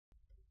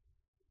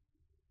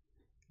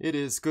It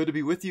is good to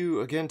be with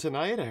you again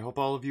tonight. I hope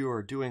all of you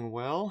are doing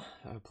well.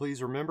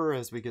 Please remember,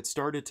 as we get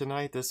started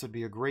tonight, this would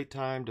be a great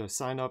time to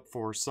sign up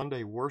for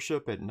Sunday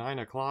worship at 9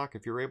 o'clock.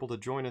 If you're able to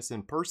join us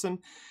in person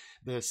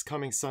this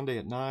coming Sunday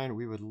at 9,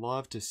 we would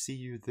love to see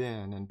you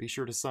then. And be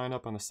sure to sign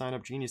up on the Sign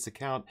Up Genius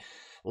account.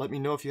 Let me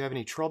know if you have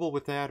any trouble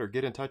with that, or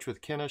get in touch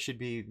with Kenna. She'd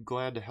be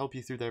glad to help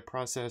you through that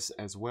process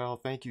as well.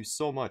 Thank you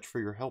so much for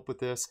your help with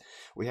this.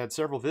 We had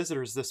several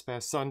visitors this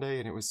past Sunday,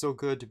 and it was so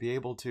good to be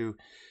able to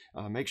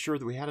make sure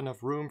that we had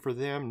enough room for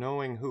them.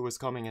 Knowing who was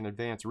coming in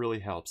advance really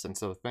helps, and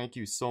so thank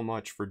you so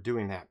much for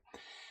doing that.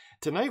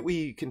 Tonight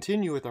we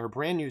continue with our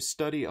brand new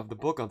study of the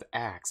book of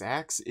Acts.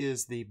 Acts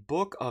is the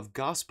book of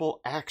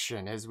gospel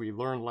action. As we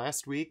learned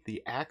last week,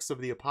 the Acts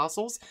of the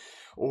Apostles,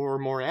 or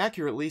more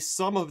accurately,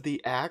 some of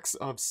the Acts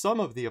of some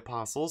of the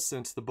Apostles,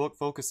 since the book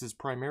focuses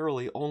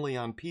primarily only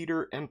on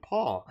Peter and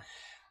Paul.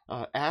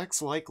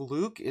 Acts, like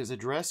Luke, is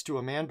addressed to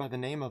a man by the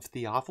name of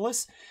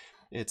Theophilus.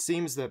 It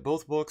seems that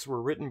both books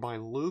were written by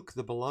Luke,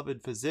 the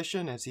beloved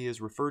physician, as he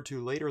is referred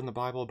to later in the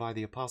Bible by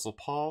the Apostle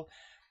Paul.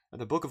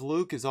 The book of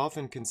Luke is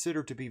often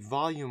considered to be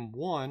volume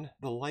 1,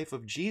 the life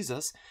of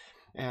Jesus,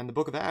 and the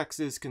book of Acts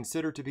is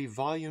considered to be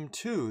volume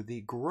 2,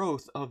 the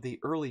growth of the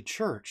early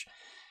church.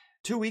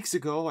 2 weeks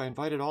ago, I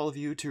invited all of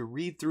you to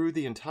read through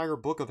the entire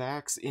book of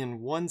Acts in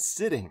one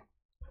sitting,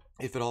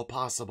 if at all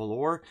possible,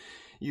 or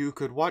you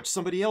could watch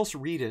somebody else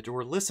read it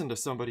or listen to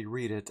somebody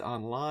read it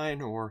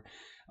online or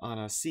on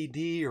a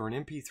CD or an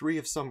MP3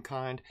 of some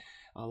kind.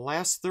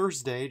 Last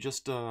Thursday,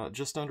 just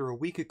under a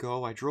week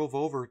ago, I drove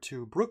over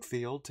to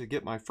Brookfield to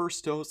get my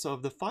first dose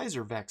of the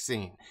Pfizer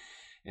vaccine.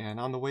 And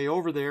on the way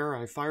over there,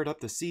 I fired up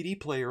the CD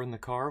player in the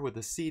car with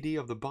a CD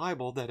of the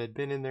Bible that had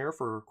been in there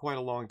for quite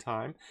a long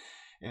time.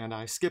 And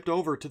I skipped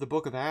over to the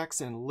book of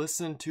Acts and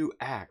listened to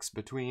Acts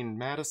between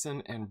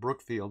Madison and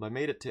Brookfield. I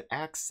made it to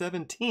Acts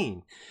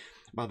 17.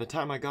 By the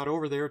time I got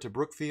over there to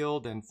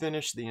Brookfield and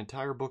finished the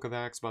entire book of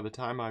Acts, by the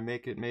time I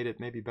made it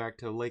maybe back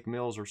to Lake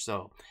Mills or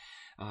so.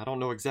 I don't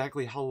know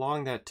exactly how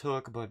long that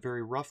took, but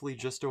very roughly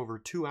just over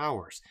 2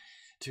 hours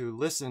to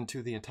listen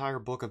to the entire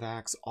book of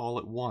Acts all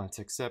at once,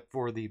 except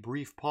for the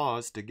brief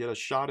pause to get a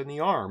shot in the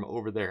arm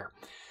over there.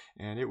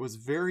 And it was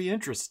very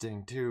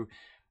interesting to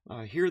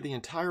hear the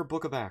entire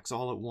book of Acts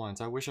all at once.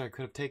 I wish I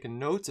could have taken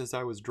notes as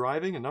I was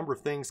driving. A number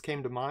of things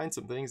came to mind,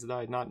 some things that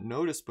I had not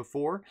noticed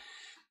before.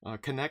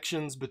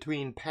 Connections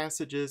between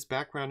passages,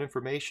 background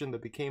information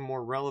that became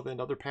more relevant,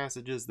 other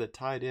passages that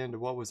tied into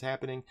what was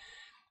happening.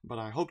 But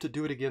I hope to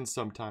do it again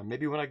sometime,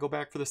 maybe when I go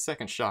back for the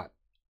second shot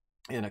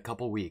in a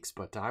couple weeks.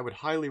 But I would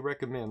highly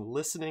recommend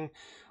listening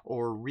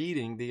or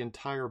reading the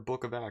entire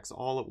book of Acts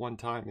all at one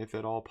time, if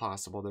at all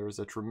possible. There is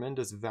a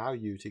tremendous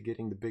value to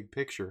getting the big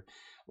picture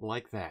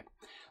like that.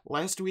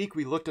 Last week,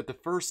 we looked at the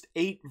first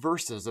 8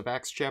 verses of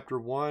Acts chapter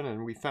 1,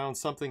 and we found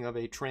something of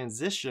a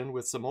transition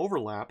with some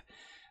overlap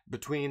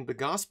between the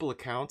gospel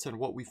accounts and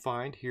what we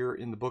find here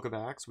in the book of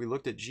Acts. We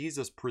looked at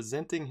Jesus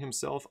presenting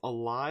himself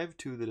alive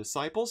to the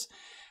disciples.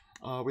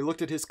 We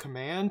looked at his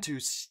command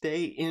to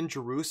stay in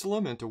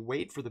Jerusalem and to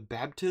wait for the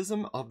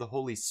baptism of the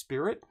Holy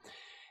Spirit.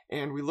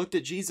 And we looked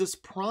at Jesus'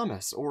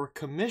 promise or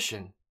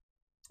commission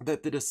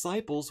that the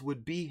disciples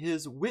would be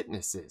his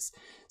witnesses,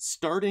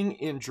 starting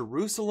in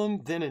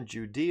Jerusalem, then in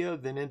Judea,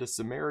 then into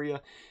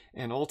Samaria,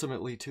 and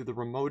ultimately to the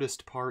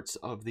remotest parts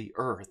of the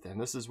earth. And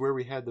this is where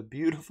we had the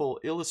beautiful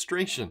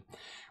illustration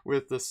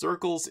with the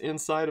circles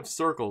inside of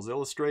circles,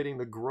 illustrating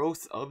the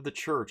growth of the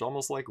church,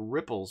 almost like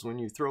ripples when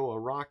you throw a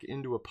rock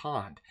into a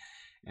pond.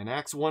 And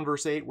Acts 1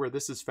 verse 8, where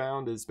this is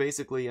found, is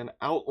basically an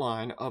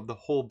outline of the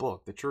whole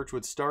book. The church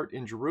would start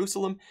in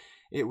Jerusalem,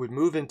 it would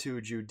move into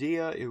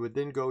Judea, it would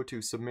then go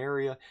to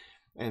Samaria,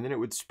 and then it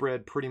would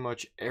spread pretty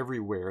much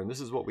everywhere. And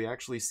this is what we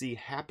actually see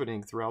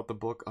happening throughout the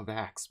book of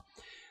Acts.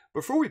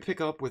 Before we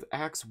pick up with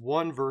Acts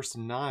 1 verse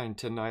 9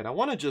 tonight, I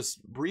want to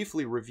just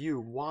briefly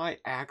review why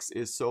Acts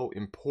is so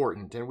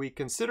important. And we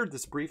considered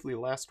this briefly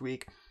last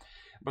week,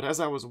 but as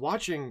I was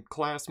watching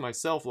class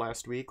myself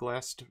last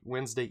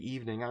Wednesday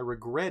evening, I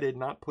regretted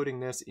not putting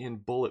this in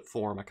bullet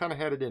form. I kind of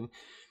had it in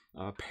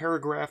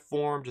paragraph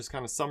form, just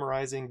kind of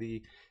summarizing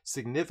the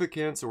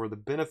significance or the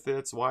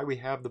benefits, why we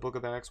have the book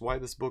of Acts, why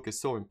this book is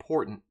so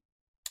important.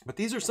 But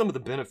these are some of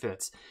the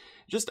benefits,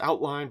 just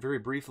outlined very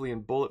briefly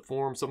in bullet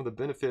form, some of the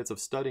benefits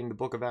of studying the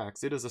book of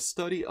Acts. It is a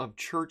study of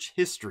church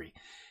history.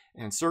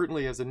 And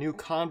certainly as a new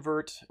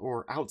convert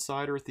or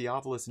outsider,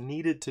 Theophilus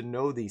needed to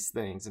know these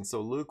things. And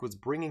so Luke was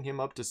bringing him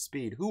up to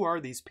speed. Who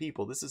are these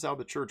people? This is how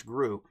the church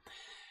grew.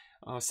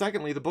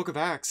 Secondly, the book of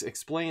Acts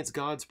explains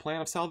God's plan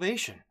of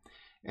salvation,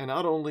 and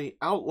not only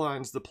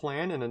outlines the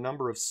plan in a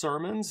number of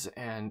sermons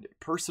and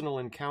personal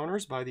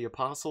encounters by the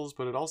apostles,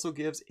 but it also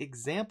gives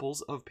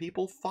examples of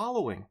people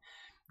following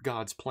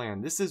God's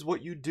plan. This is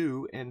what you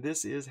do, and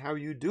this is how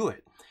you do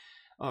it.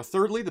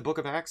 Thirdly, the book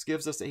of Acts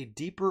gives us a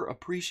deeper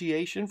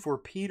appreciation for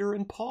Peter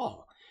and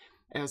Paul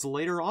as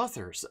later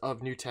authors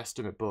of New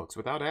Testament books.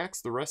 Without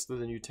Acts, the rest of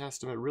the New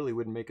Testament really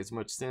wouldn't make as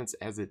much sense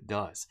as it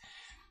does.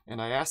 And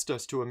I asked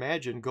us to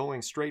imagine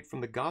going straight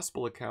from the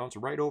gospel accounts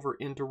right over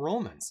into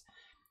Romans.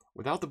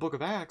 Without the book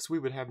of Acts, we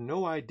would have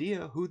no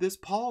idea who this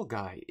Paul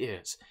guy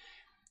is.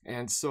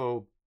 And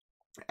so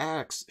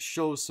Acts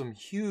shows some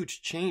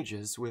huge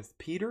changes with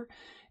Peter,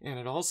 and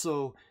it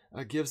also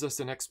gives us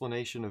an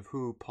explanation of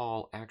who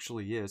Paul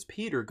actually is.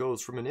 Peter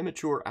goes from an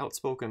immature,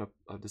 outspoken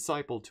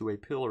disciple to a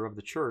pillar of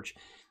the church,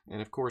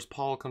 and of course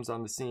Paul comes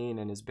on the scene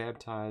and is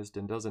baptized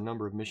and does a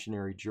number of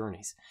missionary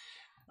journeys.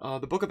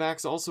 The book of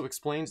Acts also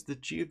explains the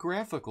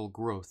geographical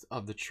growth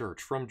of the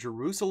church from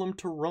Jerusalem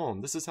to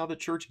Rome. This is how the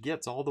church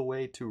gets all the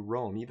way to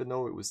Rome, even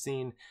though it was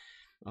seen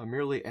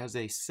merely as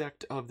a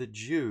sect of the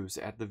Jews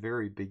at the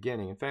very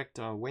beginning. In fact,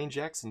 Wayne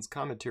Jackson's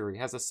commentary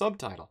has a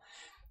subtitle,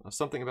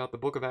 something about the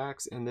book of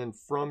Acts, and then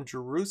from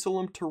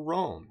Jerusalem to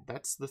Rome.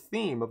 That's the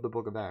theme of the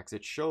book of Acts.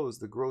 It shows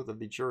the growth of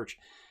the church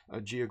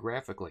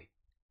geographically.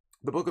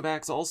 The book of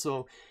Acts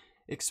also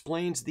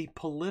explains the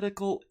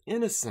political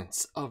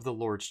innocence of the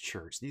Lord's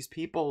church. These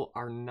people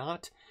are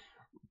not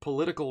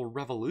political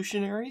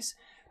revolutionaries.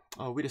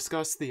 We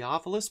discussed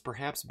Theophilus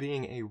perhaps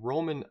being a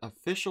Roman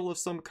official of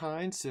some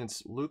kind,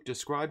 since Luke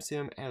describes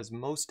him as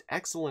most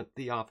excellent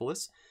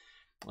Theophilus.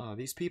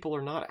 These people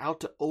are not out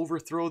to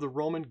overthrow the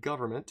Roman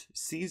government.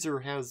 Caesar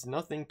has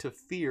nothing to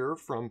fear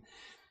from,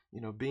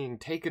 being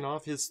taken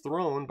off his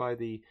throne by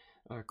the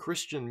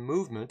Christian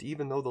movement,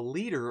 even though the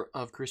leader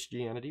of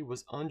Christianity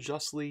was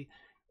unjustly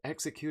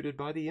executed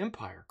by the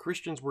empire.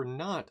 Christians were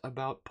not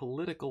about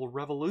political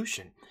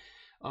revolution.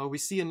 We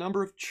see a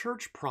number of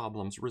church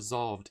problems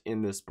resolved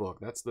in this book.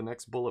 That's the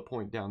next bullet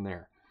point down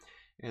there.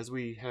 As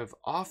we have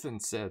often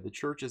said, the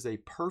church is a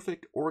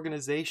perfect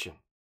organization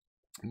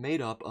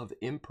made up of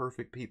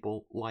imperfect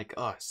people like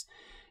us.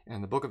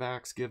 And the book of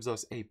Acts gives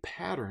us a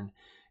pattern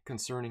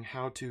concerning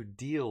how to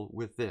deal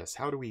with this.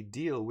 How do we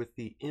deal with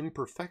the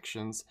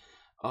imperfections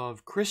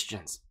of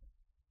Christians?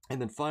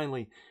 And then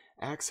finally,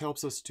 Acts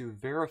helps us to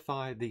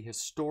verify the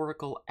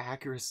historical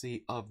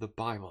accuracy of the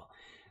Bible.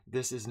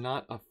 This is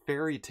not a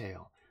fairy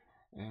tale.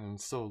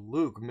 And so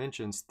Luke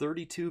mentions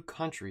 32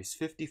 countries,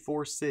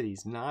 54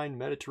 cities, 9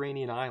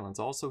 Mediterranean islands.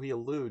 Also, he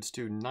alludes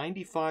to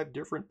 95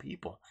 different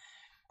people,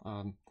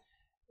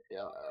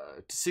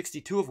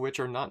 62 of which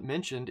are not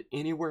mentioned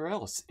anywhere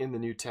else in the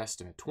New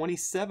Testament.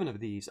 27 of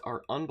these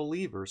are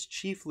unbelievers,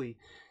 chiefly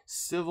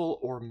civil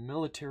or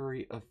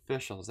military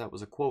officials. That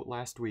was a quote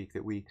last week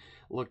that we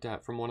looked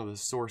at from one of the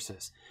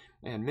sources.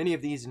 And many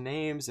of these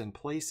names and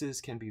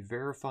places can be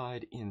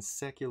verified in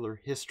secular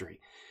history.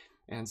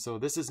 And so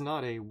this is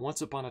not a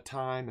once upon a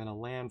time in a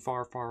land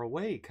far, far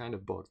away kind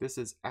of book. This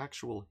is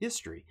actual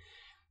history.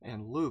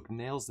 And Luke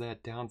nails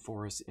that down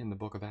for us in the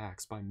book of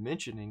Acts by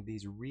mentioning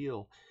these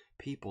real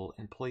people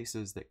and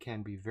places that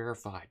can be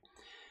verified.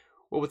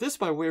 Well, with this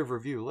by way of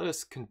review, let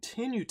us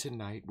continue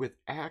tonight with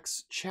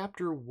Acts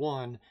chapter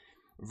 1,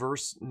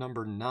 verse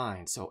number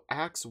 9. So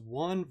Acts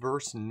 1,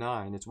 verse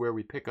 9 is where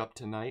we pick up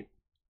tonight.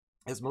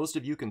 As most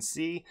of you can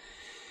see,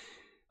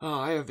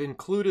 I have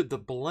included the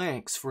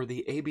blanks for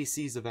the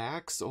ABCs of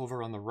Acts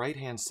over on the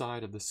right-hand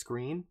side of the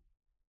screen.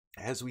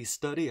 As we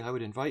study, I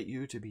would invite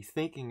you to be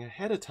thinking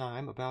ahead of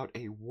time about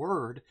a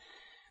word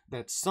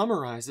that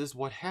summarizes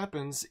what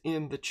happens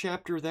in the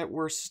chapter that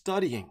we're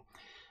studying,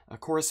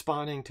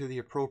 corresponding to the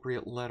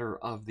appropriate letter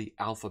of the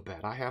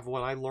alphabet. I have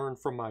what I learned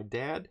from my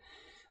dad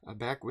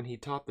back when he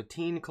taught the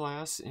teen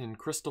class in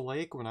Crystal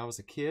Lake when I was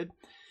a kid.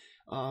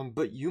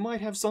 But you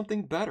might have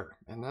something better,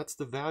 and that's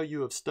the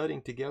value of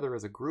studying together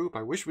as a group.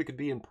 I wish we could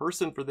be in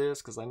person for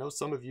this, because I know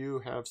some of you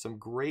have some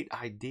great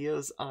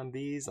ideas on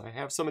these. I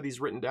have some of these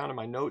written down in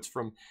my notes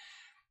from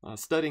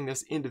studying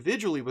this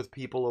individually with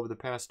people over the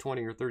past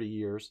 20 or 30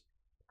 years.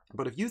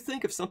 But if you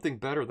think of something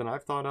better than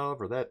I've thought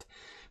of, or that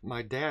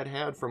my dad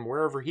had from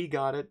wherever he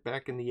got it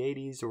back in the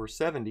 80s or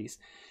 70s,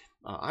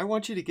 I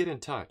want you to get in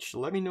touch.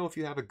 Let me know if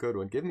you have a good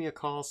one. Give me a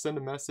call, send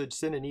a message,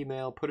 send an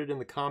email, put it in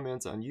the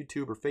comments on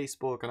YouTube or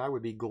Facebook, and I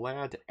would be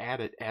glad to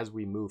add it as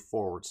we move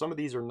forward. Some of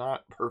these are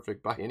not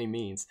perfect by any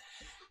means.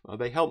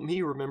 They help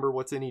me remember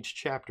what's in each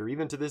chapter,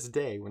 even to this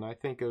day. When I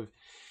think of,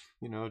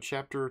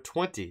 chapter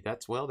 20,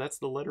 that's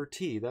the letter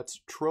T.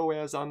 That's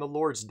Troas on the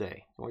Lord's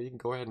Day. Well, you can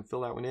go ahead and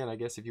fill that one in, I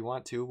guess, if you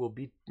want to. We'll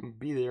be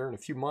there in a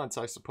few months,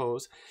 I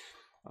suppose.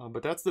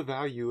 But that's the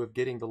value of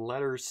getting the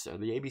letters,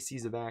 the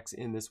ABCs of Acts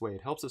in this way.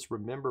 It helps us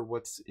remember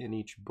what's in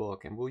each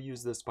book, and we'll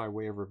use this by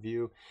way of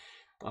review.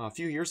 A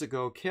few years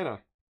ago,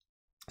 Kenna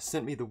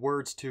sent me the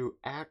words to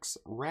Acts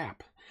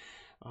Rap,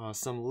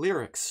 some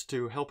lyrics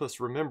to help us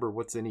remember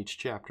what's in each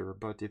chapter.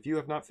 But if you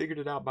have not figured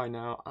it out by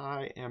now,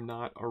 I am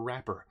not a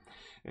rapper.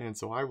 And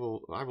so I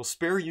will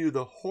spare you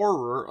the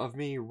horror of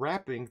me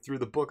rapping through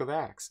the book of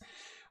Acts.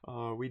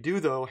 We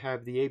do, though,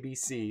 have the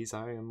ABCs.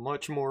 I am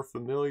much more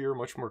familiar,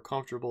 much more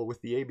comfortable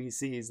with the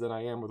ABCs than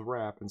I am with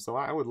rap, and so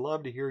I would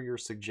love to hear your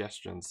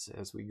suggestions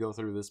as we go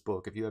through this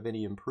book, if you have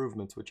any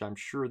improvements, which I'm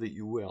sure that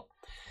you will.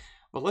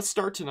 But let's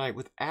start tonight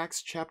with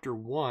Acts chapter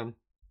 1,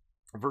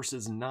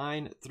 verses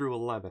 9 through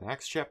 11.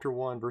 Acts chapter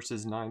 1,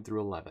 verses 9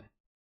 through 11.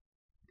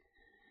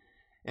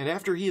 And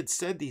after he had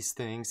said these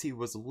things, he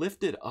was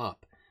lifted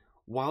up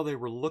while they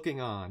were looking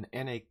on,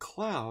 and a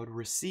cloud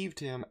received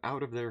him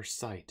out of their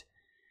sight.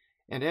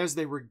 And as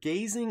they were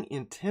gazing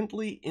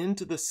intently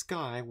into the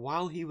sky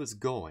while he was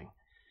going,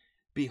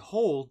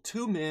 behold,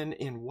 2 men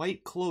in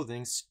white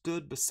clothing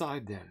stood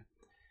beside them.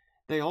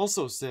 They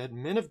also said,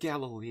 Men of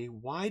Galilee,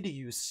 why do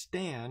you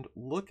stand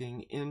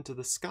looking into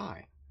the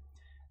sky?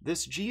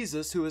 This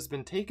Jesus who has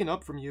been taken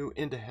up from you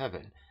into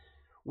heaven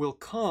will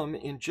come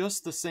in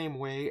just the same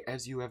way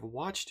as you have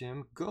watched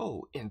him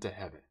go into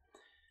heaven.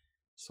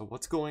 So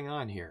what's going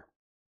on here?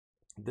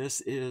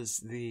 This is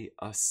the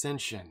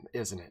ascension,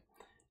 isn't it?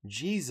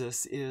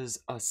 Jesus is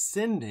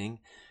ascending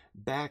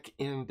back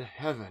into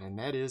heaven, and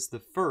that is the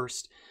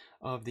first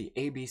of the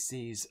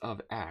ABCs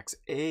of Acts.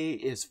 A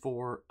is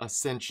for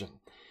ascension.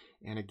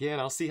 And again,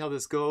 I'll see how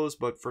this goes,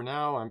 but for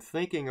now, I'm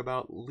thinking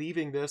about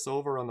leaving this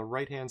over on the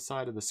right-hand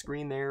side of the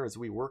screen there as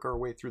we work our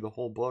way through the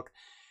whole book.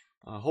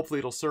 Hopefully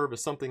it'll serve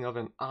as something of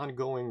an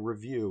ongoing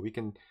review. We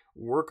can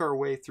work our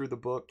way through the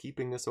book,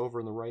 keeping this over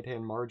in the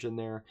right-hand margin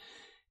there,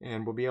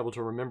 and we'll be able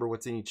to remember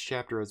what's in each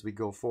chapter as we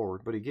go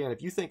forward. But again,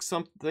 if you think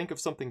of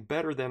something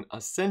better than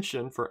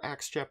ascension for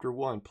Acts chapter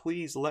 1,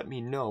 please let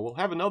me know. We'll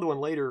have another one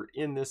later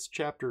in this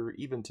chapter,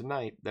 even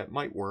tonight, that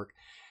might work.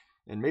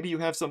 And maybe you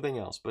have something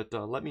else, but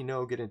let me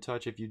know, get in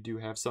touch if you do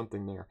have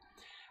something there.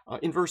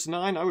 In verse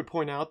 9, I would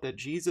point out that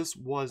Jesus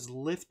was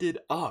lifted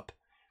up.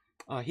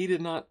 He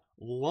did not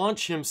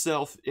launch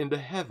himself into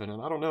heaven,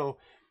 and I don't know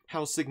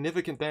how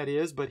significant that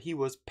is, but he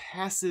was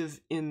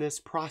passive in this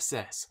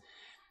process.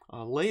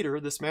 Later,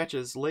 this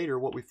matches later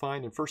what we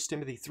find in 1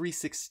 Timothy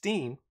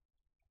 3:16.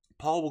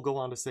 Paul will go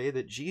on to say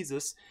that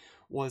Jesus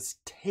was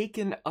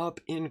taken up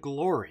in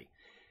glory.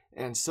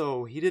 And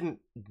so he didn't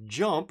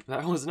jump,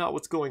 that was not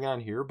what's going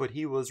on here, but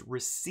he was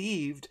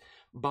received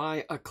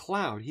by a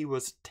cloud. He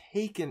was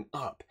taken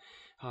up.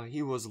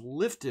 He was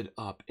lifted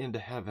up into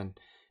heaven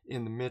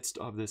in the midst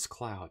of this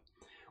cloud.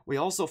 We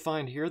also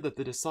find here that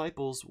the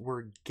disciples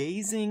were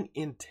gazing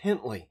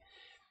intently.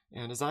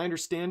 And as I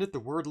understand it, the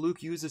word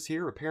Luke uses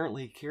here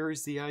apparently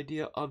carries the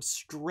idea of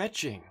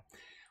stretching,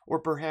 or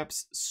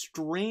perhaps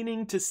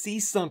straining to see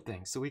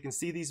something. So we can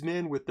see these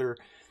men with their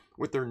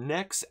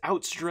necks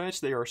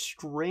outstretched. They are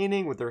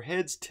straining with their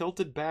heads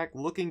tilted back,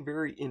 looking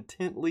very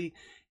intently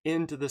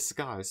into the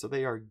sky. So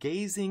they are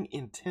gazing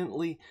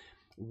intently,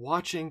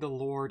 watching the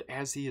Lord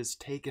as he is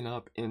taken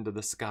up into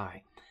the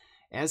sky.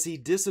 As he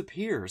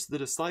disappears, the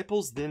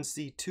disciples then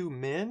see 2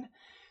 men.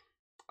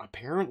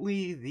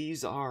 Apparently,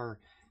 these are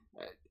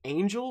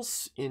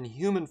angels in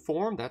human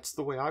form. That's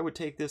the way I would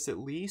take this, at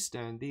least.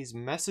 And these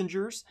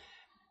messengers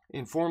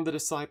informed the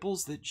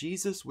disciples that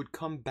Jesus would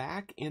come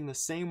back in the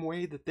same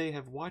way that they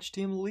have watched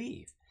him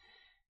leave.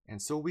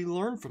 And so we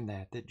learn from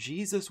that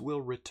Jesus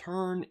will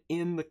return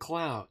in the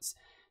clouds.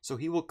 So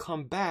he will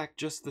come back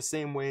just the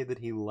same way that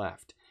he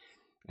left.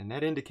 And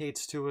that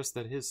indicates to us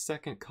that his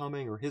second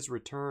coming, or his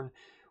return,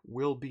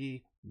 will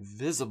be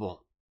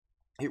visible.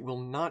 It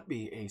will not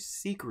be a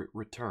secret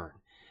return,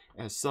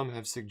 as some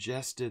have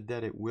suggested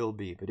that it will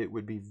be, but it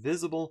would be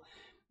visible,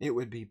 it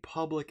would be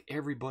public,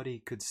 everybody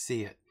could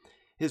see it.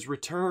 His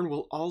return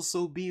will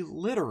also be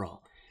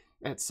literal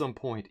at some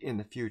point in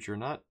the future,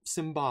 not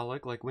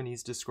symbolic like when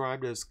he's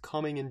described as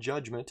coming in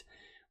judgment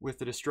with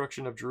the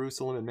destruction of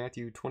Jerusalem in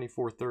Matthew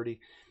 24:30,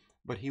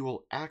 but he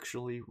will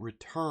actually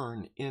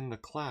return in the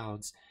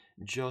clouds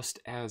just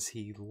as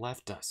he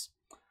left us.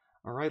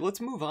 All right, let's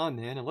move on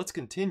then, and let's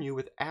continue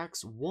with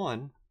Acts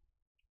 1,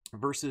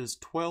 verses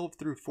 12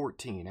 through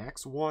 14.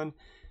 Acts 1,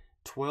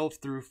 12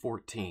 through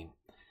 14.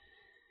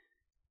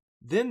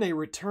 Then they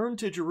returned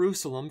to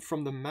Jerusalem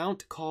from the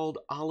mount called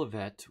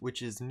Olivet,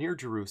 which is near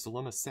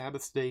Jerusalem, a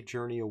Sabbath day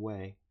journey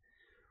away.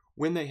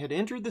 When they had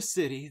entered the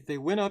city, they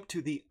went up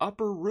to the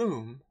upper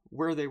room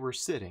where they were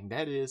sitting,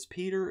 that is,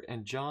 Peter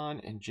and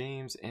John and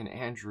James and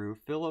Andrew,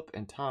 Philip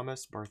and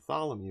Thomas,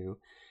 Bartholomew,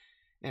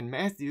 and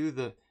Matthew,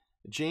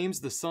 James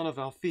the son of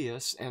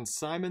Alphaeus, and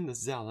Simon the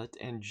Zealot,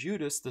 and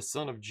Judas the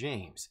son of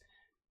James.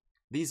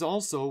 These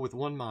also, with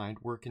one mind,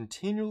 were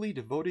continually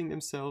devoting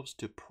themselves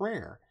to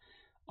prayer,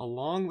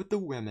 along with the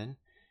women,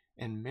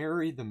 and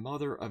Mary the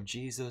mother of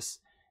Jesus,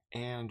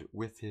 and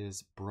with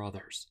his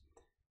brothers.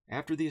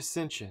 After the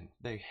ascension,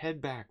 they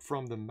head back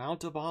from the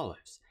Mount of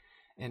Olives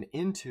and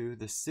into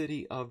the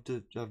city of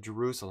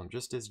Jerusalem,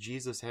 just as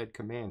Jesus had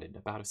commanded,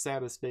 about a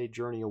Sabbath day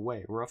journey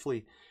away,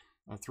 roughly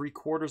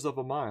 3/4 of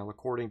a mile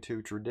according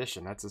to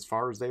tradition. That's as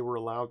far as they were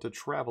allowed to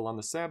travel on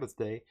the Sabbath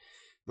day,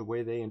 the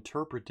way they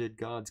interpreted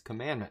God's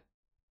commandment.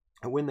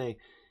 And when they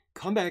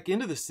come back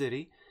into the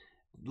city,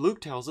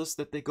 Luke tells us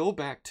that they go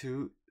back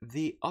to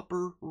the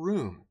upper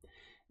room.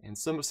 And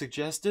some have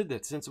suggested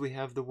that since we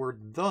have the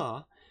word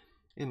 "the"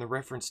 in the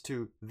reference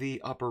to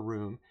the upper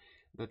room,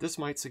 that this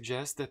might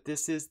suggest that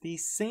this is the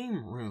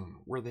same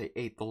room where they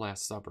ate the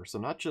Last Supper. So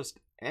not just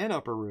an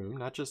upper room,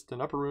 not just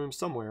an upper room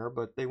somewhere,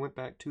 but they went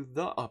back to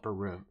the upper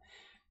room.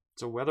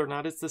 So whether or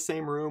not it's the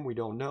same room, we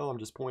don't know. I'm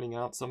just pointing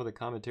out some of the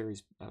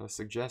commentaries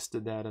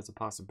suggested that as a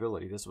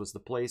possibility. This was the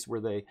place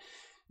where they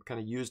kind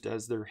of used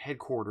as their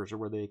headquarters, or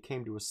where they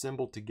came to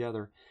assemble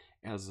together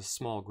as a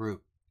small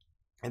group.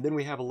 And then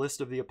we have a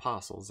list of the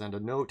apostles, and a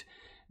note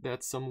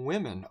that some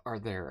women are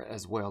there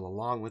as well,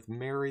 along with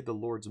Mary, the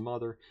Lord's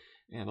mother,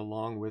 and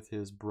along with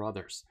his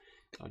brothers.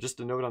 Just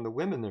a note on the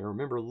women there.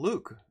 Remember,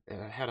 Luke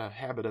had a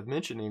habit of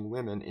mentioning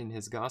women in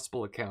his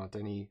gospel account,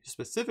 and he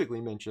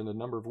specifically mentioned a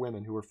number of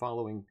women who were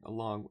following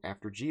along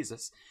after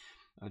Jesus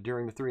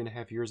during the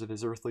 3.5 years of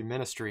his earthly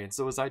ministry. And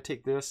so as I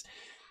take this,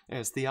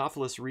 as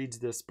Theophilus reads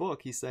this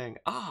book, he's saying,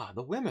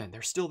 the women,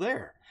 they're still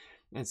there.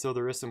 And so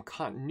there is some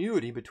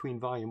continuity between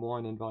Volume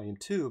 1 and Volume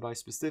 2 by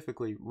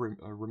specifically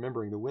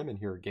remembering the women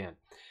here again.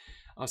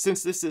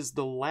 Since this is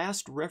the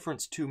last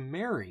reference to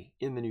Mary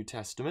in the New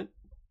Testament,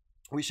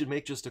 we should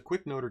make just a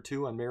quick note or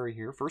two on Mary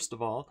here. First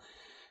of all,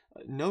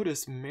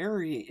 notice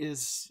Mary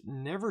is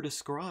never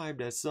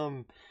described as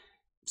some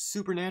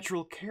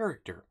supernatural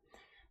character.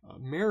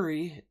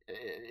 Mary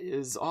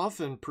is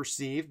often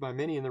perceived by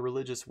many in the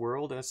religious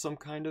world as some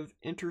kind of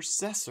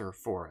intercessor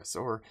for us,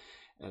 or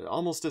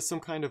almost as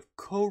some kind of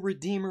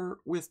co-redeemer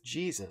with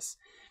Jesus.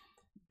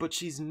 But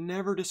she's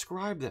never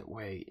described that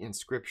way in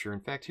Scripture.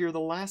 In fact, here the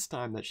last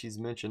time that she's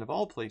mentioned, of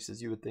all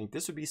places, you would think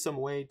this would be some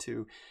way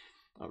to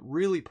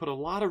really put a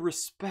lot of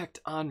respect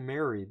on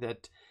Mary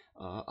that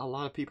a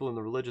lot of people in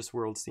the religious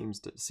world seem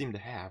to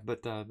have.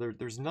 But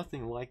there's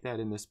nothing like that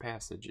in this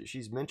passage.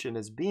 She's mentioned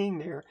as being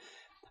there,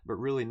 but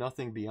really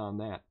nothing beyond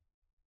that.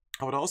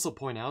 I would also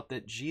point out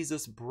that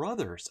Jesus'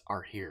 brothers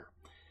are here.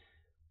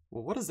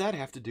 Well, what does that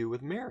have to do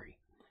with Mary?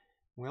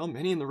 Well,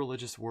 many in the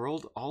religious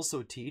world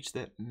also teach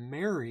that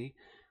Mary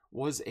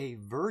was a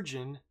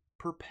virgin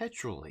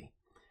perpetually.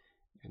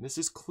 And this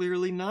is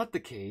clearly not the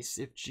case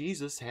if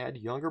Jesus had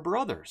younger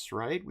brothers,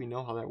 right? We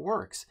know how that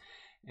works.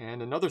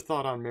 And another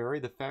thought on Mary,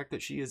 the fact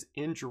that she is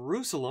in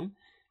Jerusalem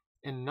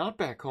and not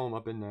back home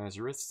up in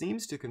Nazareth,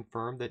 seems to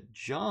confirm that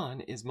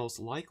John is most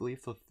likely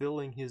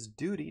fulfilling his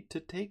duty to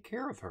take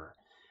care of her,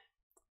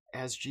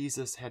 as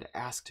Jesus had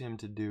asked him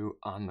to do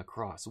on the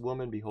cross.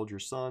 Woman, behold your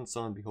son,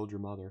 son, behold your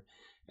mother,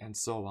 and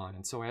so on.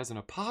 And so as an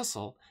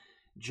apostle,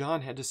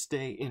 John had to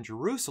stay in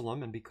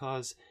Jerusalem, and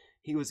because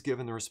he was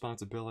given the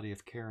responsibility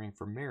of caring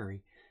for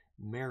Mary,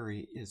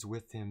 Mary is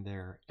with him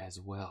there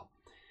as well.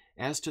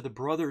 As to the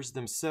brothers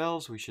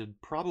themselves, we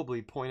should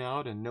probably point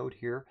out and note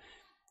here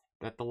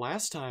that the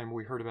last time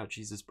we heard about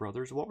Jesus'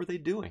 brothers, what were they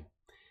doing?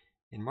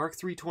 In Mark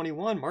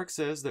 3:21, Mark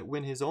says that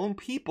when his own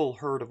people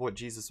heard of what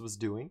Jesus was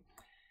doing,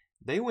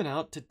 they went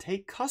out to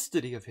take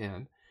custody of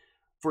him,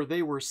 for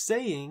they were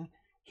saying,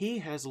 he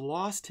has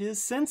lost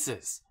his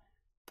senses.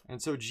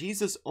 And so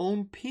Jesus'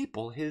 own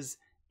people, his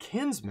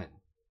kinsmen,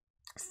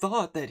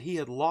 thought that he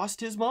had lost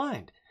his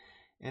mind.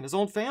 And his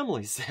own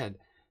family said,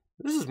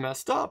 this is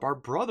messed up. Our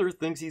brother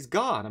thinks he's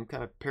God. I'm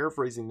kind of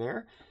paraphrasing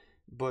there.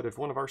 But if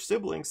one of our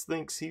siblings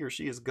thinks he or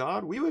she is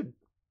God, we would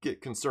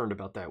get concerned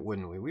about that,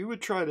 wouldn't we? We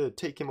would try to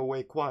take him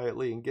away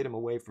quietly and get him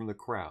away from the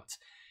crowds.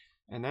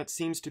 And that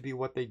seems to be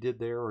what they did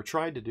there, or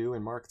tried to do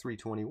in Mark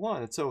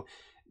 3:21. And so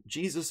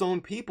Jesus'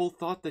 own people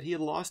thought that he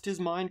had lost his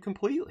mind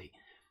completely.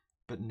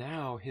 But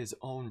now his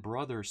own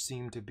brothers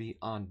seem to be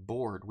on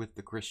board with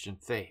the Christian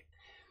faith.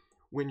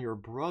 When your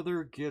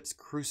brother gets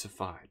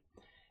crucified,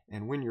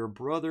 and when your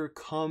brother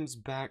comes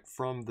back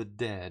from the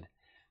dead,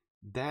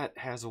 that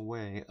has a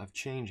way of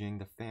changing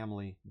the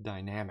family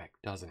dynamic,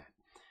 doesn't it?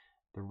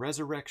 The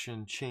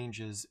resurrection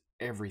changes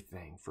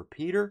everything. For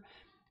Peter,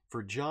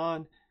 for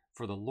John,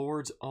 for the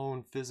Lord's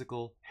own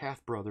physical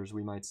half-brothers,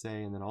 we might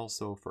say, and then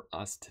also for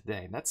us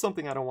today. And that's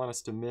something I don't want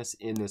us to miss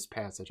in this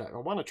passage. I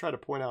want to try to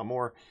point out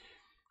more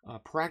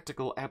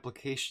practical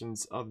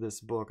applications of this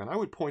book, and I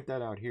would point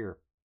that out here.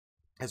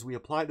 As we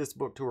apply this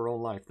book to our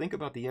own life, think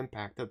about the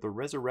impact that the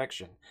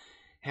resurrection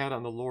had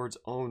on the Lord's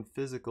own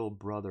physical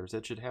brothers.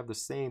 It should have the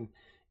same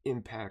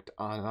impact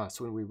on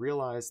us. When we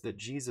realize that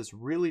Jesus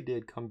really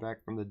did come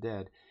back from the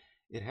dead,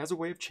 it has a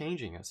way of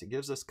changing us. It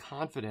gives us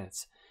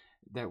confidence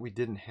that we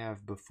didn't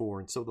have before.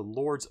 And so the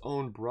Lord's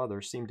own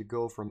brothers seem to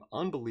go from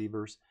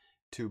unbelievers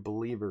to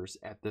believers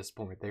at this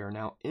point. They are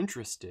now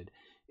interested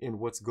in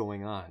what's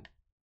going on.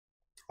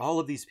 All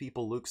of these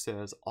people, Luke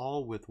says,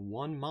 all with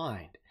one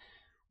mind,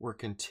 were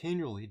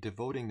continually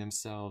devoting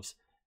themselves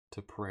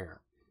to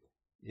prayer.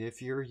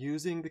 If you're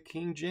using the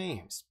King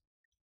James,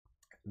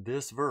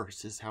 this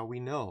verse is how we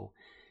know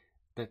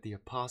that the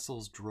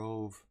apostles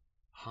drove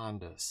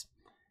Hondas,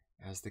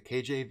 as the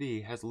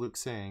KJV has Luke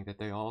saying that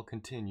they all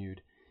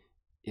continued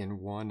in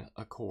one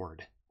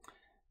accord.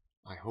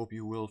 I hope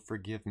you will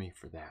forgive me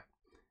for that.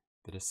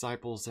 The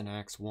disciples in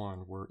Acts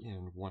 1 were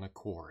in one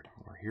accord.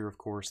 Or here, of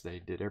course, they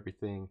did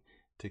everything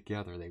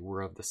together. They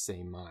were of the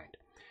same mind.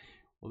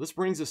 Well, this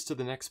brings us to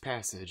the next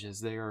passage.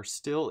 As they are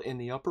still in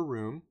the upper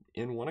room,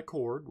 in one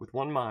accord, with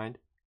one mind,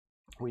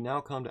 we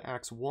now come to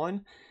Acts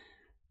 1,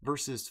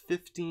 verses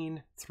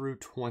 15 through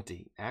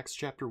 20. Acts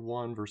chapter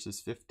 1,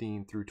 verses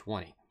 15 through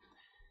 20.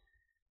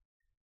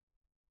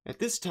 At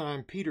this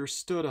time, Peter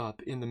stood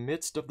up in the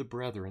midst of the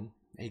brethren.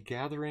 A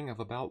gathering of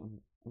about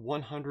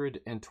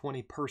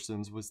 120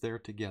 persons was there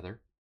together,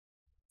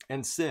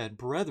 and said,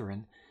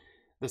 Brethren,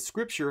 the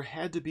scripture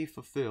had to be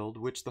fulfilled,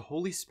 which the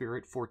Holy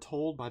Spirit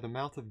foretold by the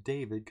mouth of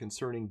David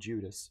concerning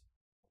Judas,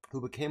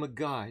 who became a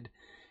guide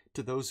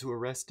to those who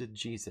arrested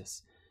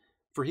Jesus.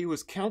 For he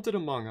was counted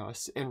among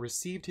us and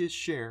received his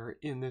share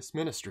in this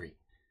ministry.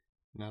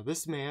 Now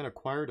this man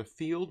acquired a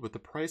field with the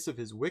price of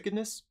his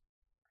wickedness,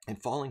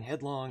 and falling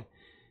headlong,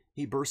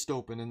 he burst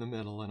open in the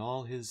middle, and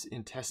all his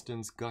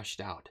intestines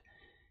gushed out.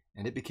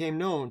 And it became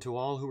known to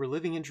all who were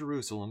living in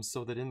Jerusalem,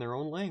 so that in their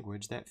own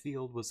language that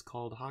field was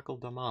called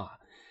Hakeldamah,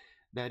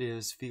 that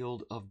is,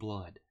 field of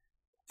blood.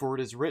 For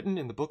it is written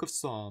in the book of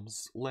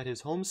Psalms, Let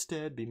his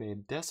homestead be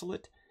made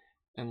desolate,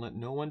 and let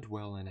no one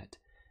dwell in it,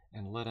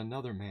 and let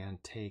another man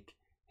take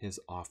his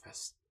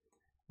office.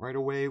 Right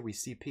away, we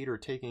see Peter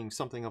taking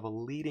something of a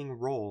leading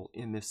role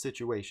in this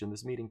situation.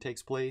 This meeting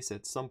takes place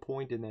at some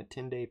point in that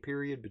 10-day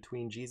period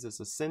between Jesus'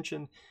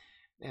 ascension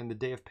and the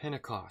day of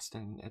Pentecost.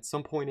 And at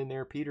some point in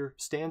there, Peter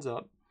stands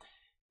up,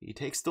 he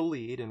takes the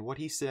lead, and what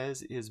he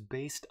says is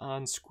based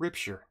on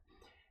Scripture,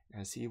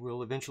 as he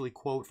will eventually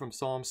quote from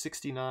Psalm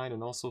 69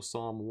 and also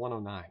Psalm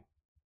 109.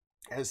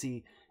 As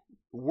he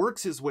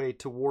works his way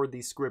toward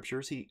these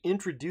Scriptures, he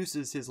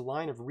introduces his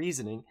line of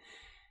reasoning.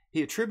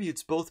 He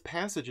attributes both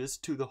passages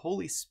to the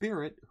Holy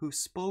Spirit who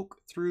spoke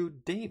through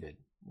David,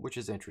 which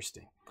is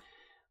interesting.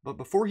 But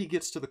before he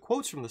gets to the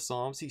quotes from the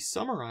Psalms, he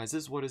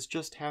summarizes what has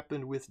just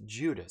happened with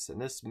Judas,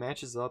 and this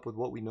matches up with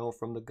what we know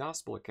from the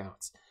Gospel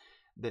accounts,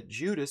 that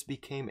Judas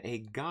became a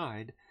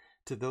guide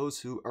to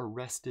those who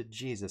arrested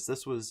Jesus.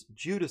 This was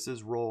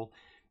Judas's role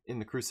in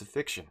the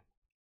crucifixion.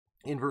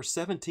 In verse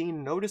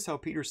 17, notice how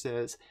Peter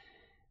says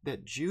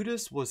that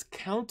Judas was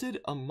counted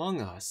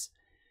among us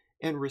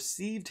and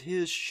received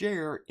his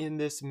share in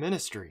this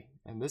ministry.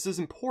 And this is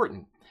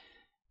important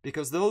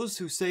because those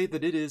who say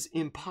that it is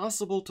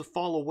impossible to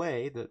fall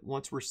away, that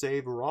once we're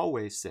saved, we're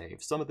always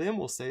saved, some of them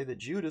will say that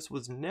Judas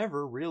was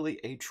never really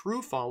a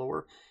true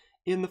follower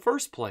in the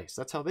first place.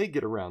 That's how they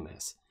get around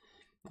this.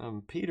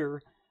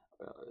 Peter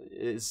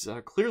is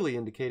clearly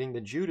indicating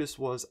that Judas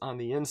was on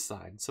the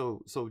inside.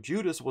 So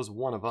Judas was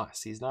one of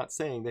us. He's not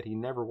saying that he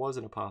never was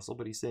an apostle,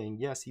 but he's saying,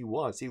 yes, he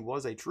was. He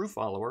was a true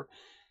follower,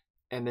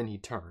 and then he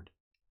turned.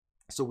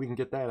 So we can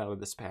get that out of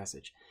this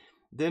passage.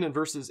 Then in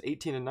verses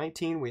 18 and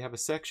 19, we have a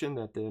section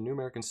that the New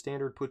American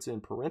Standard puts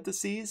in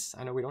parentheses.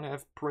 I know we don't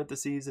have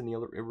parentheses in the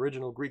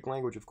original Greek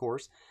language, of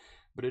course,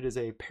 but it is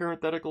a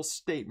parenthetical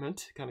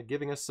statement, kind of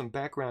giving us some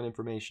background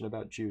information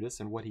about Judas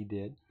and what he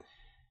did.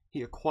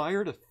 He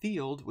acquired a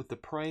field with the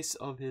price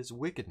of his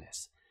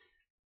wickedness.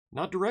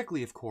 Not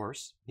directly, of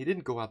course. He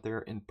didn't go out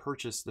there and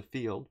purchase the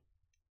field.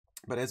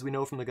 But as we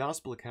know from the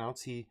gospel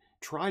accounts, he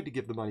tried to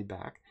give the money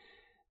back.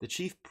 The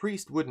chief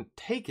priest wouldn't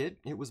take it.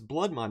 It was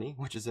blood money,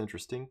 which is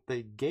interesting.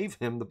 They gave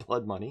him the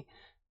blood money.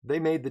 They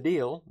made the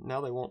deal.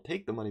 Now they won't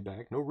take the money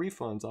back. No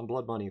refunds on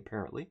blood money,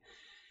 apparently.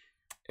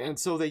 And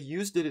so they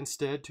used it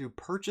instead to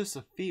purchase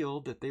a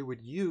field that they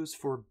would use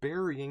for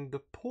burying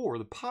the poor,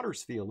 the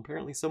potter's field,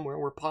 apparently somewhere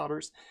where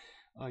potters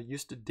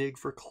used to dig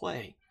for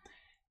clay.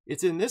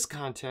 It's in this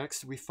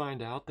context we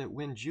find out that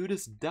when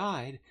Judas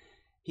died,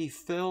 he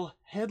fell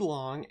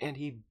headlong and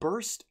he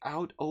burst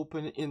out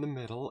open in the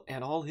middle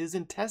and all his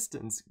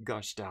intestines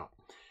gushed out.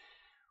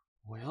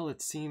 Well,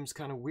 it seems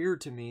kind of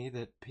weird to me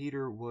that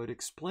Peter would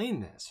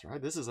explain this,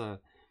 right? This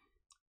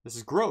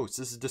is gross.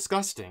 This is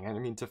disgusting. And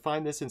I mean, to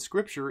find this in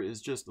Scripture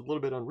is just a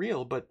little bit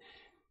unreal. But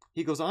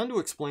he goes on to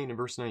explain in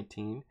verse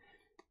 19,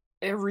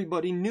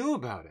 everybody knew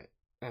about it.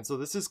 And so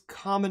this is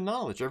common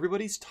knowledge.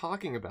 Everybody's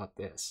talking about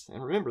this.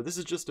 And remember, this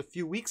is just a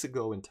few weeks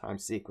ago in time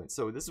sequence.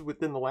 So this is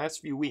within the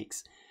last few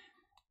weeks.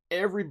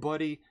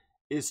 Everybody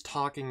is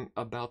talking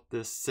about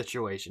this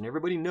situation.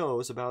 Everybody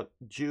knows about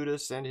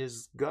Judas and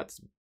his guts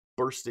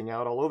bursting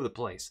out all over the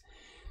place.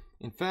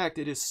 In fact,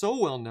 it is so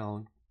well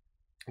known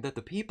that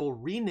the people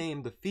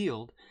renamed the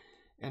field,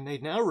 and they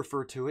now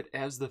refer to it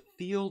as the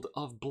Field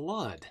of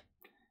Blood.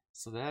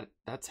 So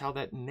that's how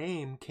that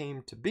name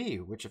came to be,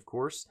 which of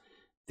course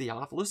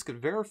Theophilus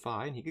could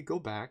verify, and he could go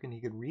back and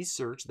he could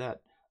research that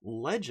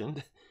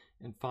legend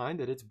and find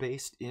that it's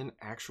based in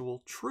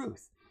actual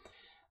truth.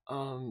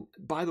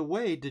 By the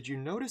way, did you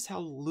notice how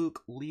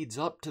Luke leads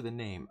up to the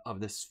name of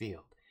this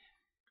field?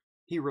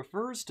 He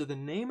refers to the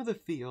name of the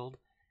field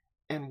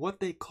and what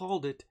they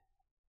called it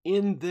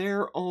in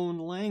their own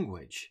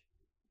language.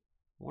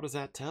 What does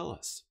that tell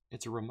us?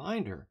 It's a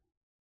reminder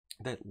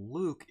that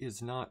Luke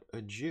is not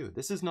a Jew.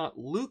 This is not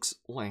Luke's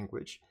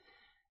language,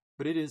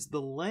 but it is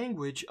the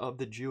language of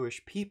the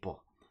Jewish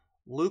people.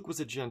 Luke was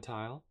a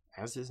Gentile,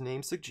 as his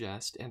name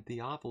suggests, and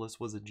Theophilus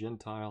was a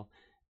Gentile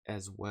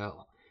as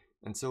well.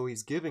 And so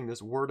he's giving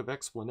this word of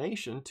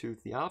explanation to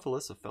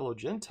Theophilus, a fellow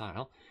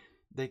Gentile.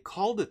 They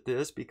called it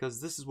this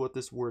because this is what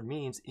this word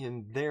means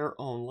in their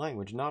own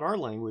language. Not our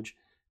language,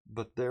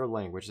 but their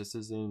language. This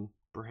is in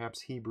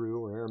perhaps Hebrew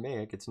or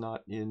Aramaic. It's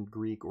not in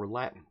Greek or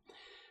Latin.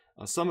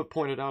 Some have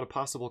pointed out a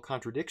possible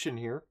contradiction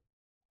here.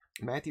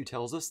 Matthew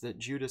tells us that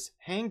Judas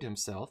hanged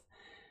himself,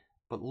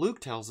 but Luke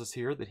tells us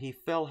here that he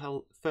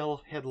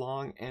fell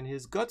headlong and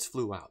his guts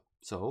flew out.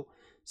 So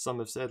some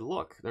have said,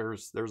 look,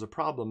 there's a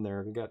problem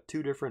there. We've got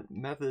two different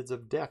methods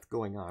of death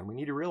going on. We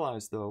need to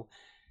realize, though,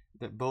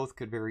 that both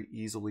could very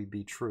easily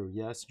be true.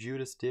 Yes,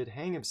 Judas did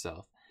hang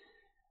himself,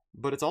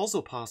 but it's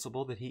also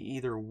possible that he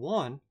either,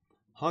 one,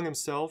 hung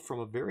himself from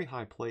a very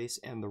high place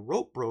and the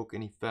rope broke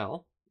and he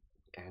fell,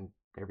 and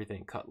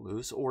everything cut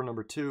loose. Or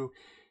number two,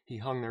 he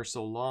hung there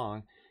so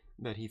long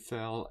that he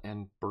fell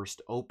and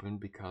burst open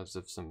because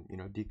of some,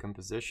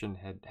 decomposition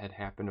had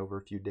happened over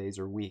a few days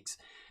or weeks.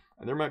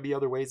 And there might be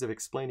other ways of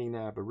explaining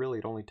that, but really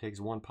it only takes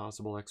one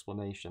possible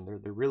explanation.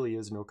 There really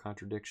is no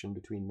contradiction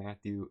between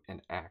Matthew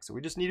and Acts. So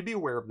we just need to be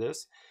aware of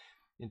this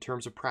in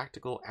terms of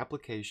practical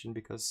application,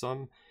 because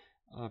some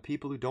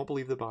people who don't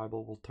believe the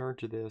Bible will turn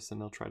to this and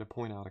they'll try to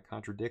point out a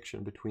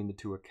contradiction between the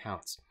two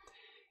accounts.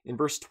 In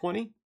verse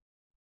 20,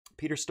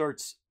 Peter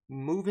starts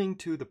moving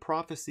to the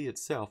prophecy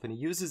itself, and he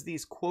uses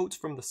these quotes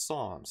from the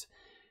Psalms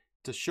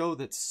to show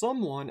that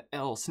someone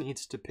else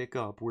needs to pick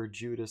up where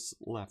Judas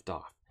left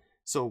off.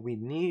 So we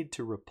need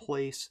to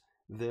replace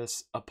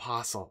this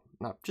apostle,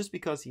 not just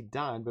because he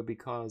died, but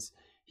because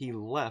he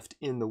left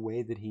in the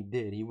way that he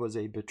did. He was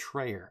a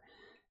betrayer,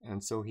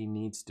 and so he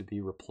needs to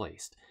be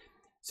replaced.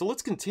 So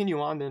let's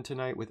continue on then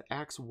tonight with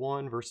Acts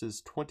 1,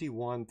 verses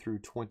 21 through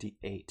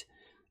 28.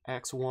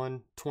 Acts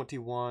 1,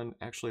 21,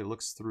 actually it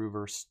looks through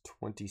verse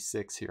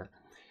 26 here.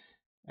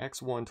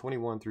 Acts 1,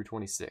 21 through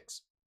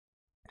 26.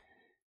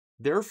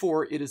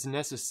 Therefore it is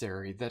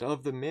necessary that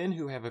of the men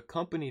who have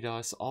accompanied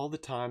us all the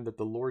time that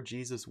the Lord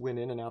Jesus went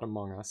in and out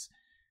among us,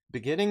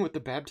 beginning with the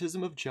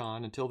baptism of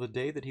John until the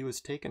day that he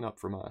was taken up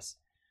from us,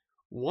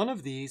 one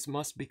of these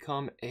must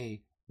become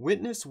a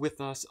witness with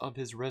us of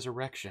his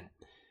resurrection.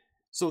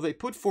 So they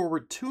put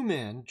forward two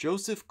men,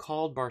 Joseph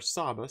called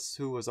Barsabbas,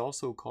 who was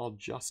also called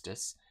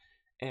Justus,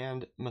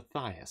 and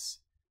Matthias.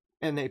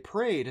 And they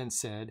prayed and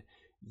said,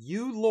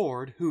 You,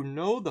 Lord, who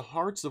know the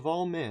hearts of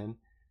all men,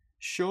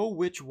 show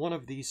which one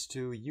of these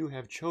two you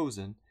have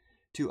chosen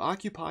to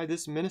occupy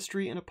this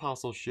ministry and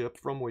apostleship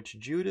from which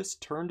Judas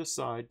turned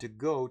aside to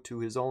go to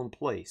his own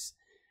place.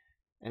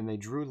 And they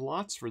drew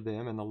lots for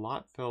them, and the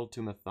lot fell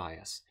to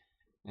Matthias,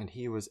 and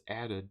he was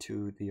added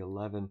to the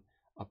 11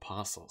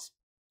 apostles.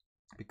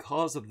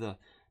 Because of the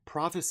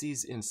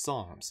prophecies in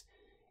Psalms,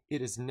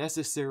 it is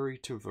necessary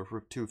to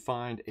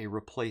find a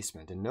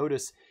replacement. And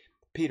notice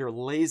Peter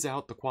lays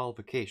out the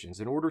qualifications.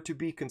 In order to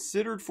be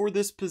considered for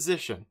this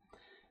position,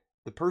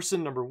 the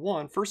person, number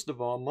one, first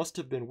of all, must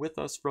have been with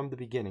us from the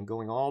beginning,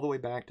 going all the way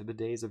back to the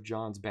days of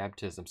John's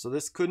baptism. So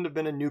this couldn't have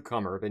been a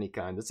newcomer of any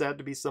kind. This had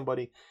to be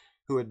somebody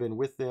who had been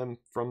with them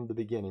from the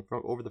beginning,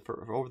 over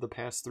the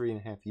past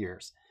 3.5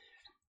 years.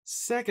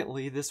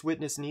 Secondly, this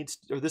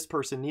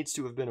person needs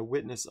to have been a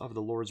witness of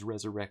the Lord's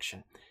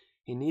resurrection.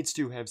 He needs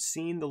to have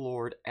seen the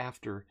Lord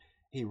after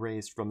he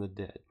raised from the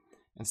dead.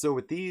 And so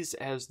with these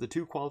as the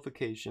two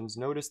qualifications,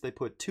 notice they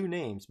put two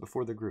names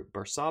before the group,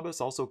 Barsabbas,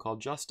 also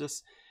called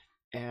Justus,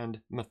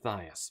 and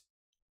Matthias.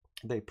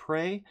 They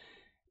pray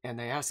and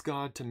they ask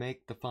God to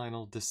make the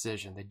final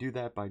decision. They do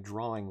that by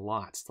drawing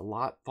lots. The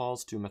lot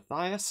falls to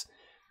Matthias,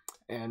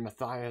 and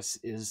Matthias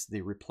is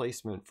the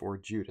replacement for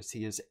Judas.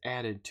 He is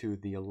added to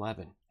the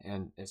 11.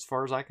 And as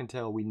far as I can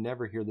tell, we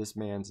never hear this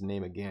man's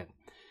name again.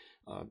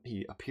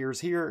 He appears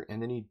here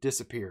and then he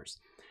disappears.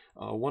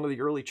 One of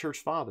the early church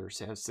fathers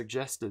has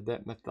suggested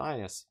that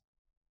Matthias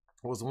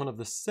was one of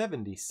the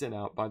 70 sent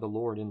out by the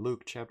Lord in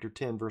Luke chapter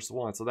 10, verse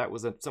 1. So that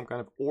was some kind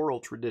of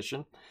oral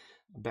tradition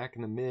back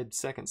in the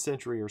mid-2nd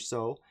century or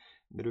so.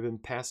 It had been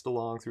passed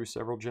along through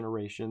several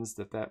generations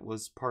that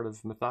was part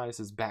of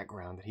Matthias's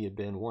background, that he had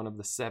been one of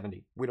the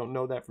 70. We don't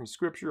know that from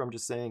Scripture. I'm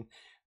just saying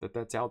that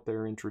that's out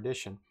there in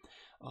tradition.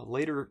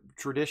 Later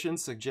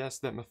traditions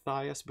suggest that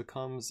Matthias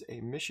becomes a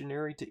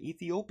missionary to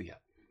Ethiopia.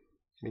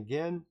 And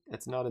again,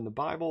 that's not in the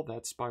Bible.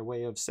 That's by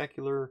way of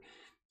secular,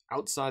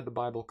 outside the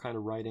Bible kind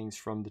of writings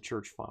from the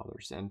church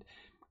fathers. And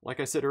like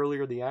I said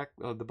earlier, the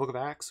book of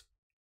Acts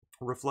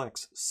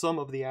reflects some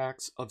of the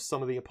acts of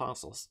some of the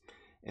apostles.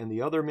 And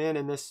the other men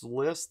in this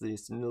list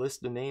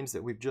of names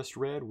that we've just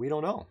read, we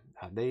don't know.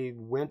 They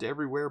went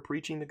everywhere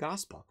preaching the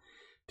gospel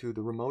to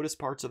the remotest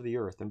parts of the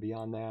earth. And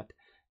beyond that,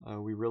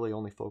 we really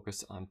only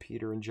focus on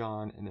Peter and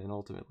John, and then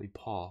ultimately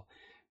Paul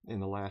in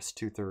the last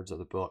 2/3 of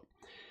the book.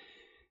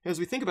 As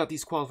we think about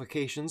these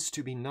qualifications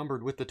to be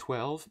numbered with the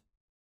 12,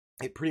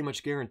 it pretty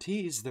much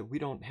guarantees that we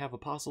don't have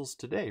apostles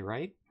today,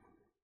 right?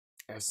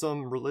 As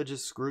some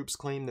religious groups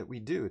claim that we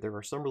do. There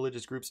are some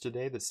religious groups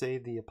today that say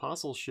the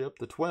apostleship,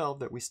 the 12,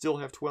 that we still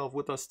have 12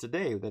 with us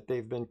today, that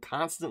they've been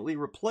constantly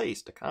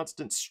replaced, a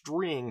constant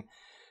string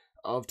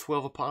of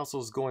 12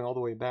 apostles going all the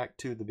way back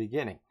to the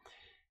beginning.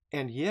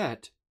 And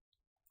yet,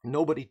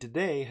 nobody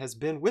today has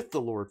been with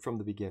the Lord from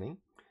the beginning,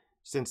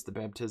 since the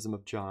baptism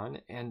of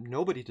John, and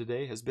nobody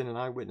today has been an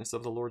eyewitness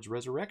of the Lord's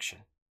resurrection.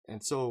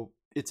 And so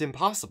it's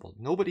impossible.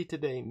 Nobody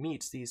today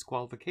meets these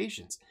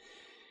qualifications.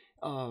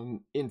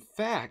 In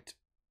fact,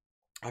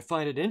 I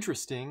find it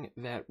interesting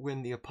that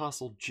when the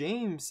Apostle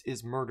James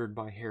is murdered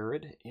by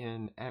Herod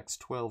in Acts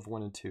 12,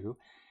 1 and 2,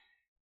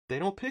 they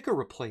don't pick a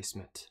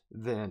replacement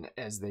then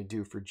as they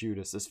do for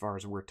Judas, as far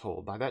as we're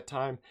told. By that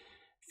time,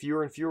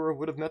 fewer and fewer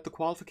would have met the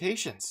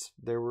qualifications.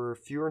 There were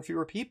fewer and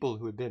fewer people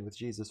who had been with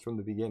Jesus from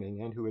the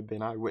beginning and who had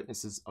been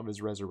eyewitnesses of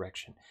his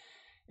resurrection.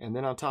 And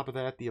then on top of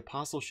that, the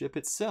apostleship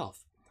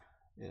itself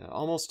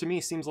almost to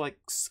me seems like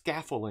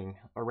scaffolding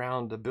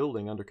around a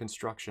building under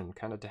construction,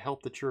 kind of to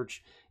help the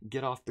church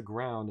get off the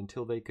ground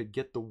until they could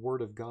get the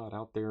Word of God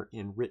out there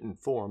in written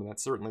form. And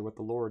that's certainly what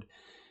the Lord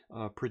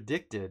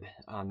predicted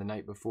on the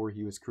night before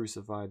he was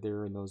crucified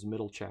there in those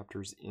middle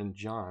chapters in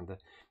John.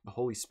 The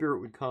Holy Spirit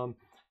would come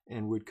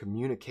and would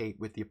communicate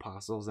with the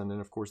apostles, and then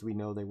of course we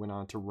know they went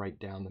on to write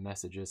down the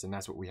messages, and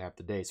that's what we have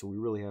today. So we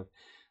really have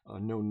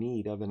no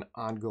need of an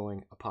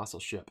ongoing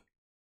apostleship.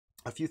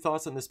 A few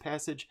thoughts on this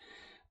passage.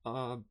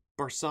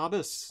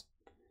 Barsabbas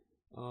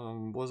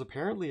was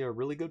apparently a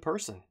really good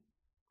person,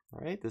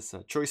 right? This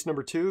choice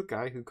number 2,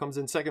 guy who comes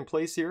in second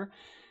place here.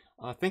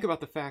 Think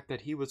about the fact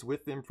that he was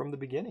with them from the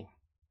beginning.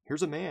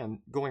 Here's a man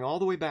going all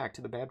the way back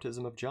to the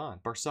baptism of John.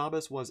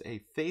 Barsabbas was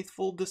a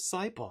faithful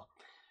disciple,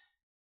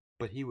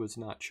 but he was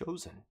not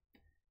chosen.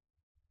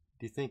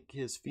 Do you think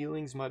his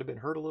feelings might have been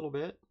hurt a little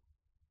bit?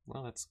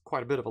 Well, that's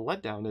quite a bit of a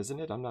letdown, isn't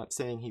it? I'm not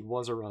saying he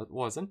was or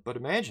wasn't, but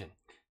imagine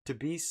to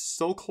be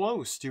so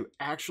close to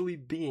actually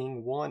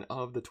being one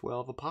of the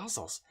 12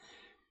 apostles.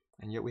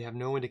 And yet we have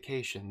no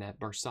indication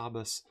that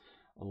Barsabbas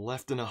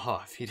left in a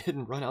huff. He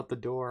didn't run out the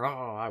door,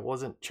 "Oh, I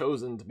wasn't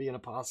chosen to be an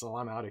apostle,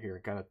 I'm out of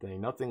here," kind of thing.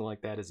 Nothing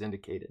like that is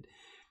indicated.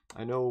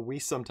 I know we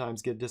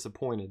sometimes get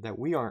disappointed that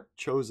we aren't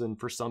chosen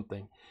for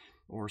something,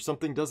 or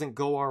something doesn't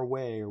go our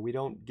way, or we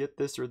don't get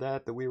this or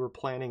that we were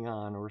planning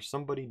on, or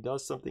somebody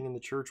does something in the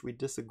church we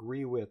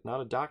disagree with,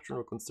 not a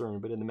doctrinal concern,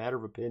 but in the matter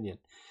of opinion.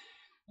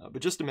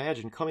 But just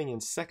imagine coming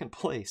in second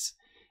place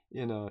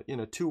in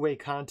a two-way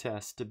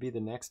contest to be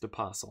the next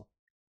apostle.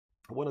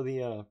 One of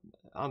the,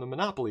 on the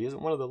Monopoly,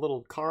 isn't one of the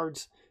little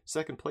cards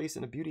second place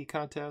in a beauty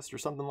contest or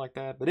something like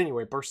that? But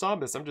anyway,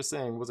 Barsabbas, I'm just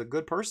saying, was a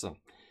good person.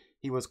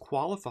 He was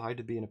qualified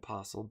to be an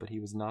apostle, but he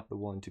was not the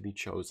one to be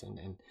chosen.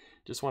 And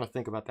just want to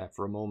think about that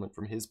for a moment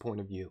from his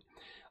point of view.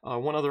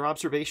 One other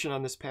observation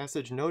on this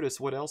passage, notice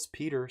what else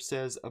Peter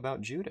says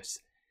about Judas.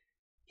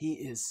 He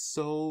is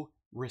so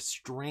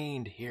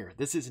restrained here.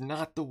 This is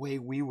not the way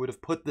we would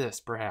have put this,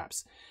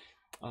 perhaps.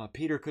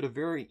 Peter could have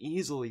very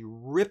easily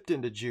ripped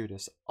into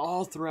Judas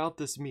all throughout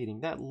this meeting.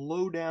 That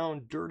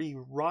low-down, dirty,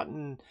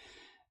 rotten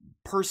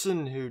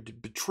person who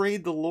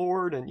betrayed the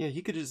Lord, and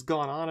he could have just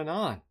gone on and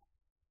on.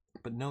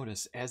 But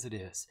notice, as it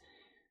is,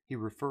 he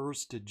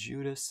refers to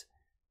Judas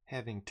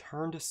having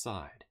turned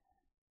aside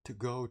to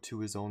go to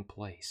his own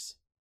place.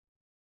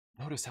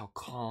 Notice how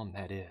calm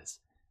that is.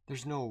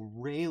 There's no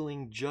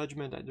railing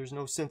judgment. There's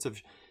no sense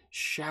of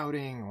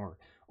shouting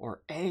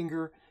or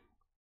anger.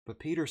 But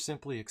Peter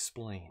simply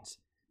explains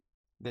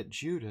that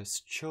Judas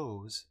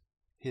chose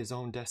his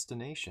own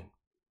destination.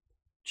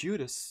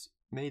 Judas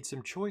made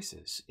some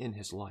choices in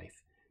his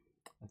life.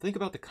 And think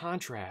about the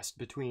contrast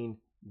between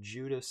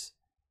Judas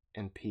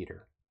and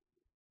Peter.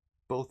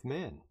 Both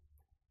men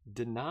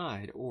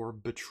denied or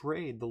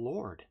betrayed the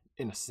Lord,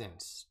 in a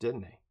sense,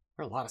 didn't they?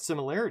 There are a lot of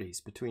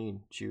similarities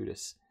between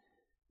Judas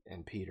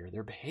and Peter.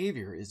 Their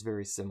behavior is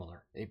very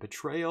similar. A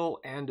betrayal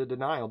and a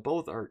denial.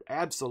 Both are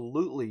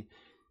absolutely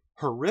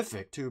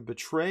horrific, to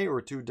betray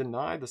or to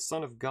deny the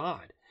Son of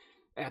God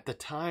at the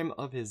time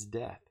of his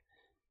death.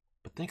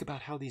 But think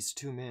about how these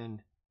two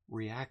men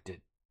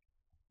reacted.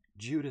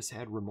 Judas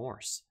had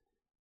remorse,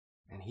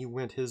 and he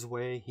went his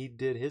way, he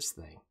did his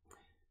thing.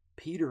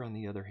 Peter, on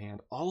the other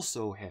hand,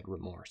 also had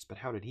remorse, but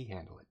how did he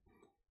handle it?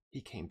 He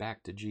came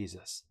back to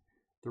Jesus.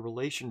 The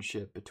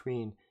relationship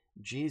between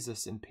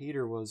Jesus and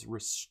Peter was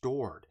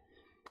restored,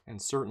 and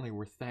certainly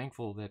we're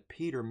thankful that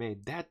Peter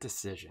made that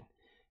decision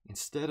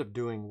instead of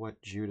doing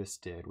what Judas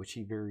did, which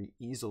he very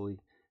easily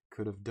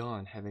could have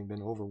done, having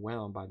been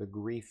overwhelmed by the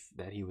grief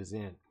that he was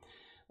in.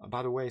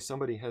 By the way,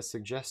 somebody has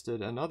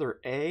suggested another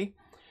A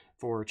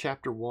for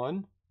chapter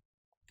 1,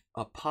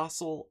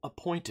 apostle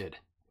appointed.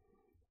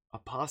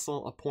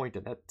 Apostle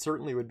appointed. That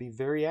certainly would be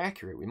very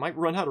accurate. We might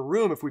run out of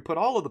room if we put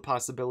all of the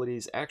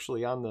possibilities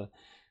actually on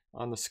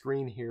the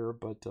screen here,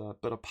 but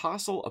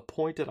apostle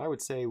appointed, I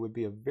would say, would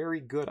be a very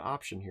good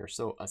option here.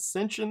 So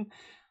ascension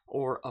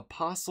or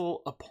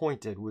apostle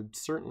appointed would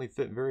certainly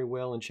fit very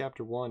well in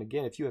chapter 1.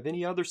 Again, if you have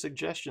any other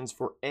suggestions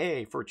for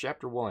A for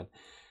chapter 1,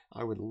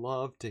 I would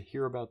love to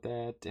hear about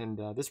that. And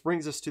this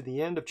brings us to the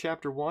end of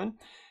chapter 1.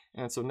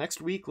 And so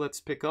next week,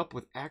 let's pick up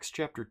with Acts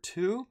chapter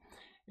 2.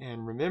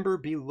 And remember,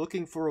 be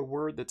looking for a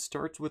word that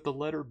starts with the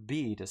letter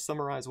B to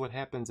summarize what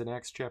happens in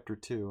Acts chapter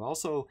 2.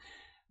 Also,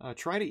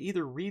 try to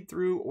either read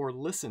through or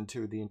listen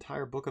to the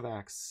entire book of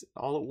Acts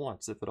all at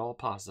once, if at all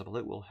possible.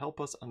 It will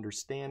help us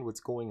understand what's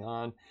going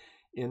on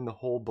in the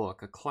whole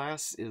book. A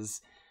class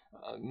is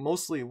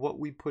mostly what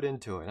we put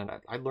into it. And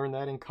I learned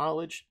that in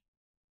college.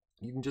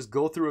 You can just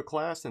go through a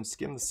class and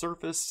skim the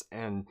surface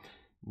and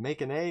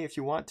make an A if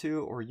you want to,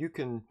 or you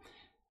can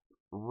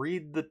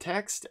read the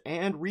text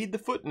and read the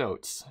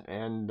footnotes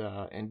and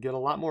get a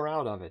lot more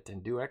out of it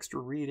and do extra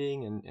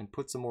reading and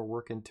put some more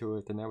work into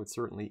it, and that would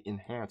certainly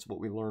enhance what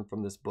we learn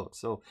from this book.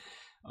 So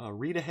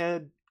read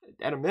ahead,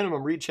 at a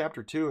minimum, read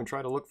chapter 2 and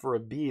try to look for a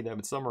B that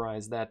would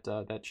summarize that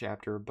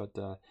chapter, but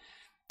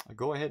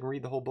go ahead and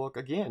read the whole book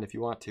again if you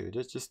want to.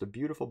 It's just a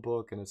beautiful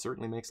book, and it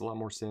certainly makes a lot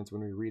more sense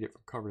when we read it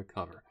from cover to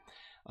cover.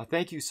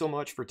 Thank you so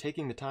much for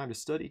taking the time to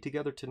study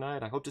together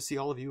tonight. I hope to see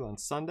all of you on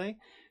Sunday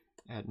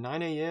at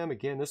 9 a.m.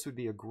 Again, this would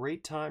be a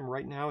great time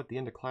right now at the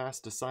end of class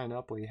to sign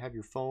up while you have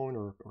your phone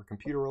or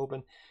computer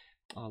open.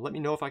 Let me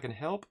know if I can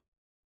help,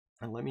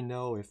 and let me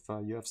know if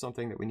you have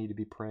something that we need to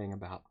be praying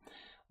about.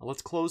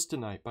 Let's close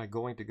tonight by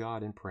going to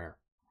God in prayer.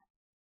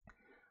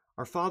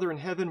 Our Father in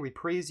heaven, we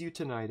praise you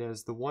tonight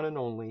as the one and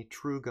only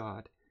true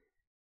God.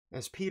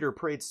 As Peter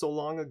prayed so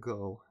long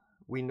ago,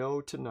 we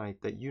know tonight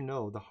that you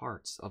know the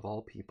hearts of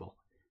all people.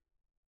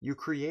 You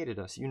created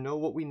us. You know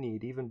what we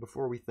need even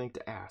before we think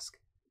to ask.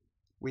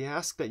 We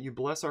ask that you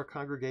bless our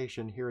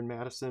congregation here in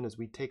Madison as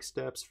we take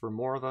steps for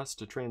more of us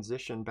to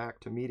transition back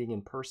to meeting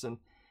in person.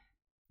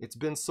 It's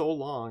been so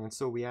long, and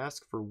so we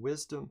ask for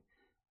wisdom.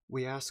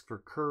 We ask for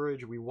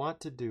courage. We want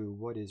to do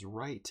what is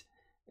right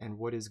and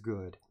what is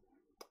good.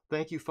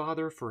 Thank you,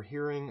 Father, for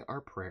hearing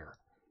our prayer.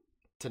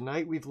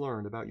 Tonight we've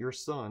learned about your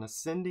Son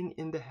ascending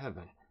into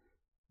heaven,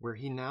 where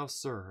he now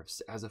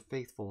serves as a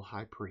faithful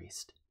high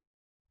priest.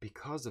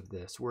 Because of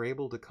this, we're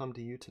able to come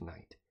to you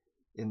tonight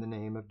in the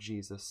name of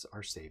Jesus,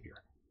 our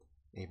Savior.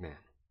 Amen.